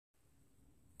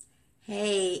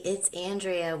Hey, it's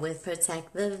Andrea with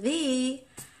Protect the V.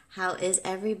 How is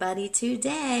everybody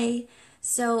today?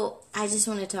 So, I just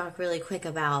want to talk really quick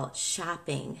about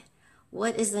shopping.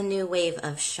 What is the new wave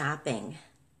of shopping?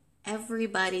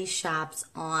 Everybody shops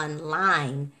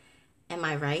online. Am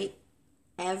I right?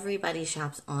 Everybody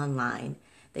shops online.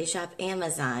 They shop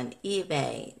Amazon,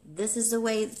 eBay. This is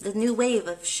the new wave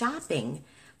of shopping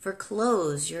for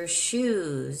clothes, your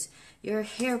shoes, your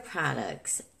hair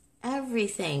products,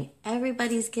 everything.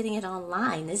 Everybody's getting it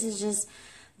online. This is just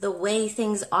the way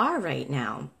things are right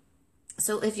now.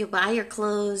 So if you buy your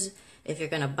clothes, if you're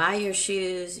going to buy your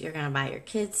shoes, you're going to buy your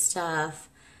kids' stuff,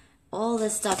 all the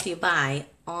stuff you buy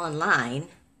online,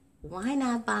 why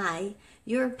not buy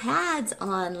your pads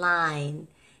online?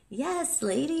 Yes,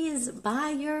 ladies, buy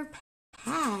your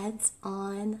pads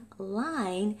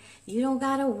online. You don't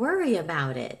got to worry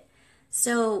about it.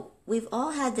 So we've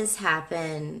all had this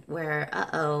happen where,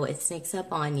 it sneaks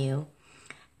up on you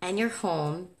and you're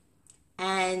home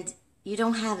and you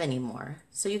don't have any more.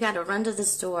 So you got to run to the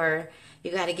store.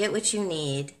 You got to get what you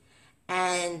need.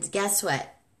 And guess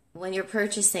what? When you're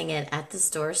purchasing it at the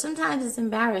store, sometimes it's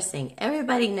embarrassing.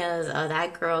 Everybody knows, oh,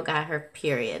 that girl got her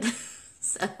period.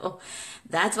 So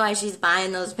that's why she's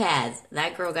buying those pads.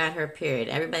 That girl got her period.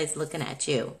 Everybody's looking at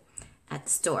you at the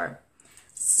store.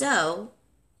 So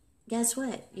guess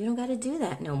what? You don't got to do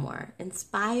that no more.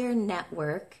 Inspire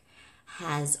Network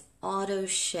has auto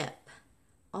ship.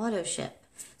 Auto ship.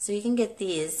 So you can get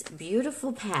these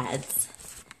beautiful pads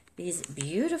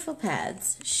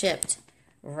shipped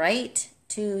right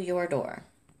to your door.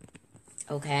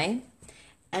 Okay?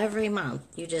 Every month,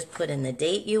 you just put in the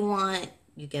date you want,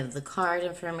 you give the card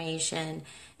information,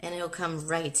 and it'll come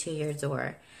right to your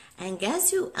door. And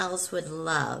guess who else would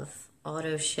love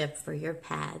auto ship for your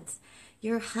pads?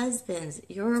 Your husbands,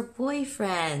 your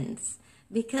boyfriends.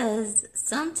 Because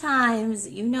sometimes,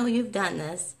 you've done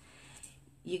this,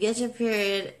 you get your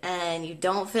period and you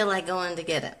don't feel like going to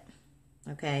get it.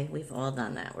 Okay, we've all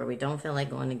done that, where we don't feel like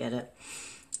going to get it.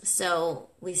 So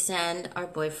we send our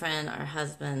boyfriend, our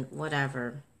husband,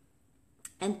 whatever,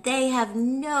 and they have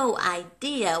no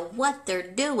idea what they're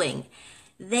doing.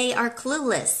 They are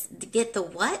clueless. To get the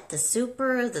what? The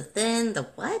super, the thin, the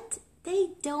what? They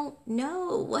don't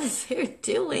know what they're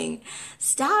doing.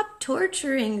 Stop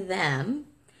torturing them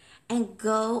and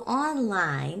go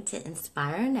online to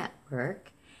Inspire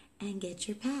Network and get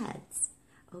your pads.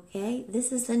 Okay?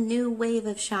 This is a new wave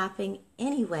of shopping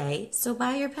anyway, so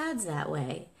buy your pads that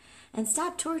way. And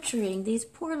stop torturing these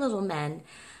poor little men.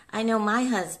 I know my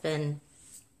husband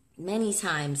many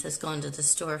times has gone to the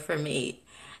store for me,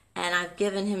 and I've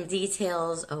given him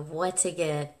details of what to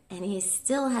get, and he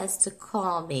still has to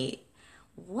call me.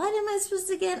 What am I supposed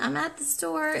to get? I'm at the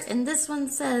store, and this one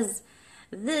says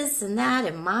this and that,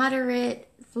 and moderate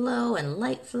flow and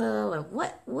light flow, and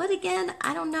what again?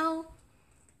 I don't know.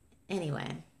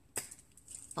 Anyway,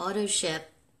 auto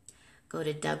ship. Go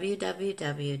to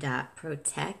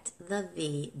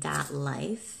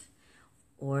www.protectthev.life.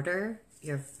 Order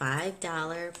your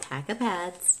 $5 pack of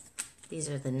pads. These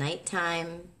are the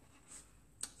nighttime,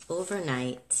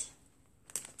 overnight,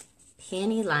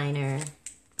 panty liner,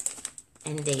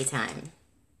 and daytime.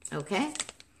 Okay?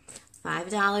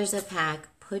 $5 a pack.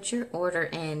 Put your order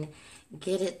in.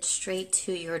 Get it straight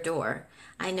to your door.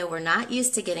 I know we're not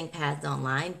used to getting pads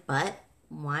online, but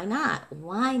why not?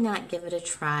 Why not give it a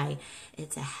try?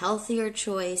 It's a healthier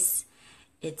choice.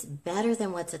 It's better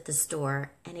than what's at the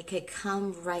store, and it could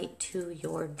come right to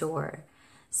your door.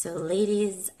 So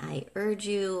ladies, I urge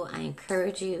you, I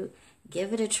encourage you,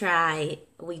 give it a try.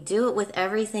 We do it with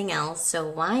everything else, so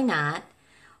why not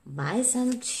buy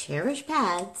some cherished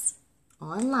pads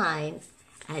online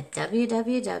at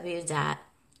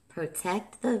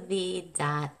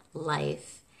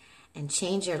www.protectthev.life and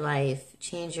change your life,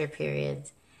 change your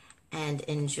period, and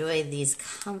enjoy these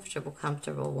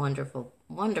comfortable, wonderful,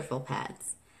 wonderful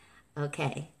pads.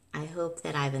 Okay, I hope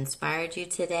that I've inspired you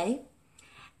today,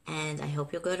 and I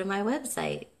hope you'll go to my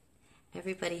website.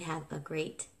 Everybody have a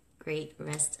great, great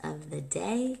rest of the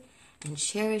day, and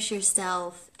cherish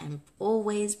yourself, and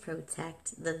always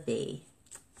protect the V.